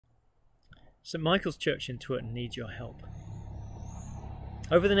St Michael's Church in Twerton needs your help.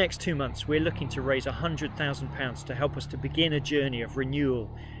 Over the next 2 months, we're looking to raise £100,000 to help us to begin a journey of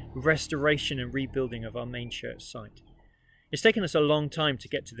renewal, restoration and rebuilding of our main church site. It's taken us a long time to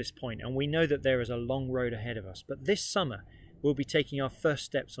get to this point, and we know that there is a long road ahead of us, but this summer we'll be taking our first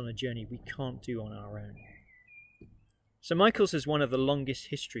steps on a journey we can't do on our own. St Michael's has one of the longest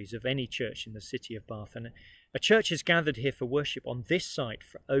histories of any church in the city of Bath, and a church has gathered here for worship on this site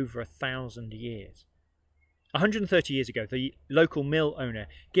for over 1,000 years. 130 years ago, the local mill owner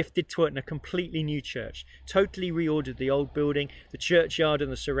gifted Twerton a completely new church, totally reordered the old building, the churchyard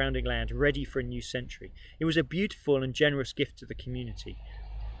and the surrounding land, ready for a new century. It was a beautiful and generous gift to the community.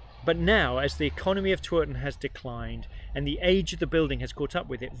 But now, as the economy of Twerton has declined and the age of the building has caught up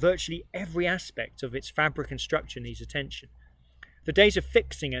with it, virtually every aspect of its fabric and structure needs attention. The days of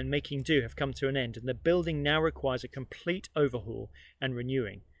fixing and making do have come to an end, and the building now requires a complete overhaul and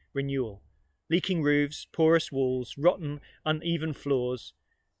renewal. Leaking roofs, porous walls, rotten, uneven floors,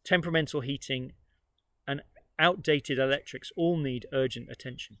 temperamental heating, and outdated electrics all need urgent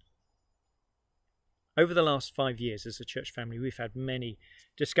attention. Over the last 5 years as a church family, we've had many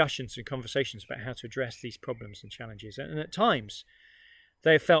discussions and conversations about how to address these problems and challenges, and at times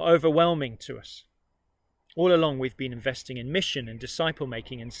they have felt overwhelming to us. All along we've been investing in mission and disciple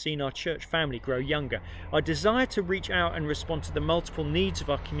making and seen our church family grow younger. Our desire to reach out and respond to the multiple needs of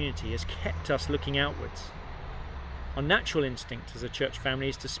our community has kept us looking outwards. Our natural instinct as a church family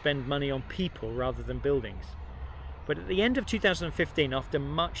is to spend money on people rather than buildings. But at the end of 2015, after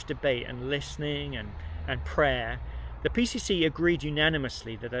much debate and listening and prayer, the PCC agreed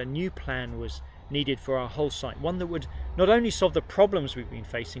unanimously that a new plan was needed for our whole site, one that would not only solve the problems we've been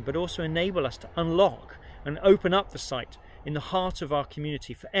facing, but also enable us to unlock and open up the site in the heart of our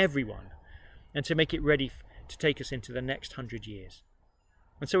community for everyone, and to make it ready to take us into the next 100 years.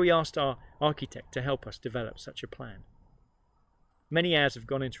 And so we asked our architect to help us develop such a plan. Many hours have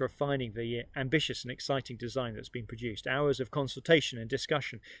gone into refining the ambitious and exciting design that's been produced, hours of consultation and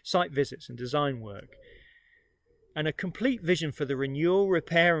discussion, site visits and design work, and a complete vision for the renewal,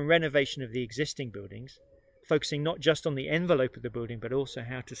 repair and renovation of the existing buildings, focusing not just on the envelope of the building, but also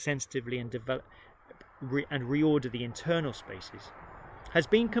how to sensitively and reorder the internal spaces, has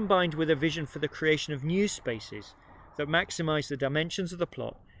been combined with a vision for the creation of new spaces that maximise the dimensions of the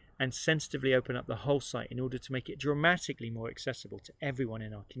plot and sensitively open up the whole site in order to make it dramatically more accessible to everyone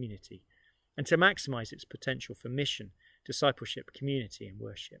in our community, and to maximise its potential for mission, discipleship, community and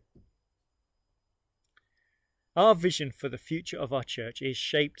worship. Our vision for the future of our church is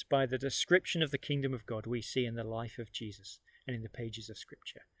shaped by the description of the kingdom of God we see in the life of Jesus and in the pages of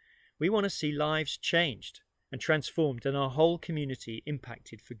Scripture. We want to see lives changed and transformed and our whole community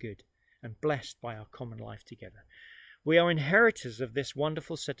impacted for good and blessed by our common life together. We are inheritors of this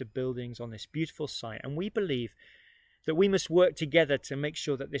wonderful set of buildings on this beautiful site, and we believe that we must work together to make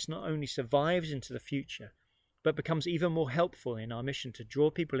sure that this not only survives into the future, but becomes even more helpful in our mission to draw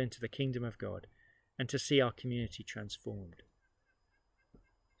people into the kingdom of God and to see our community transformed.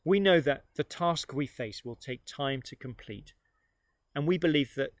 We know that the task we face will take time to complete, and we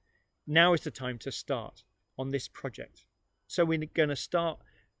believe that now is the time to start on this project. So we're going to start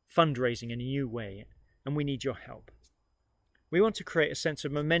fundraising in a new way, and we need your help. We want to create a sense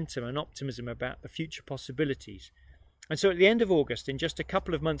of momentum and optimism about the future possibilities. And so at the end of August, in just a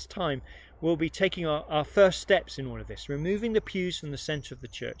couple of months' time, we'll be taking our first steps in all of this, removing the pews from the centre of the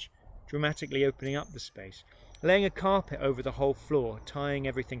church, dramatically opening up the space, laying a carpet over the whole floor, tying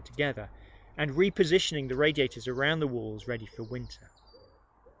everything together, and repositioning the radiators around the walls ready for winter.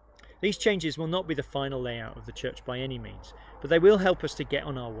 These changes will not be the final layout of the church by any means, but they will help us to get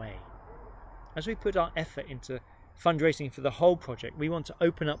on our way. As we put our effort into fundraising for the whole project, we want to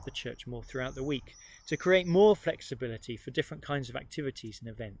open up the church more throughout the week, to create more flexibility for different kinds of activities and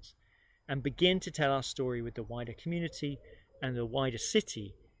events, and begin to tell our story with the wider community and the wider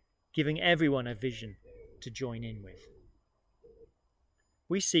city, giving everyone a vision to join in with.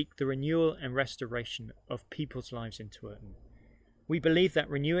 We seek the renewal and restoration of people's lives in Twerton. We believe that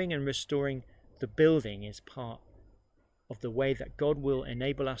renewing and restoring the building is part of the way that God will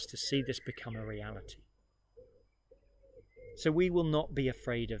enable us to see this become a reality. So we will not be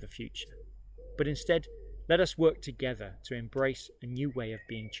afraid of the future, but instead let us work together to embrace a new way of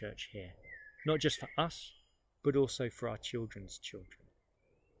being church here, not just for us, but also for our children's children.